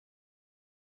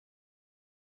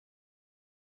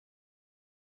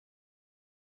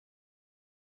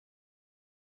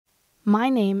My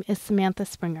name is Samantha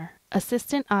Springer,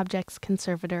 Assistant Objects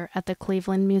Conservator at the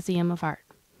Cleveland Museum of Art.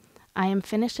 I am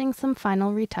finishing some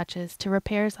final retouches to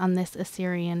repairs on this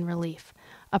Assyrian relief,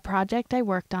 a project I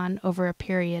worked on over a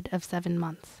period of 7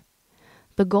 months.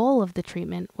 The goal of the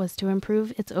treatment was to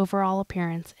improve its overall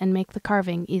appearance and make the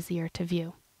carving easier to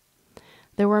view.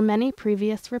 There were many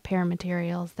previous repair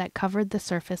materials that covered the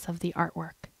surface of the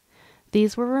artwork.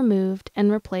 These were removed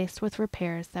and replaced with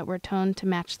repairs that were toned to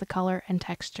match the color and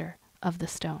texture of the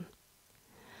stone.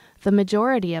 The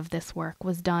majority of this work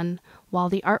was done while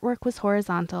the artwork was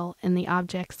horizontal in the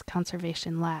Objects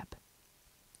Conservation Lab.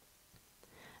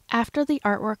 After the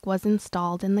artwork was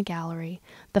installed in the gallery,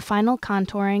 the final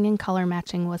contouring and color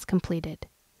matching was completed.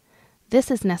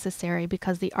 This is necessary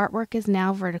because the artwork is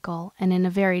now vertical and in a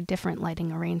very different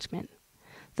lighting arrangement.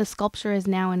 The sculpture is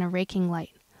now in a raking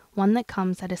light, one that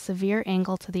comes at a severe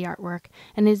angle to the artwork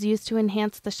and is used to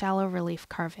enhance the shallow relief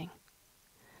carving.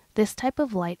 This type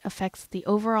of light affects the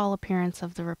overall appearance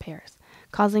of the repairs,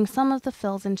 causing some of the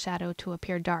fills and shadow to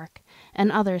appear dark and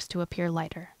others to appear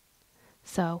lighter.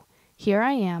 So, here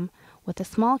I am with a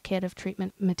small kit of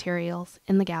treatment materials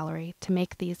in the gallery to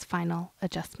make these final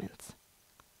adjustments.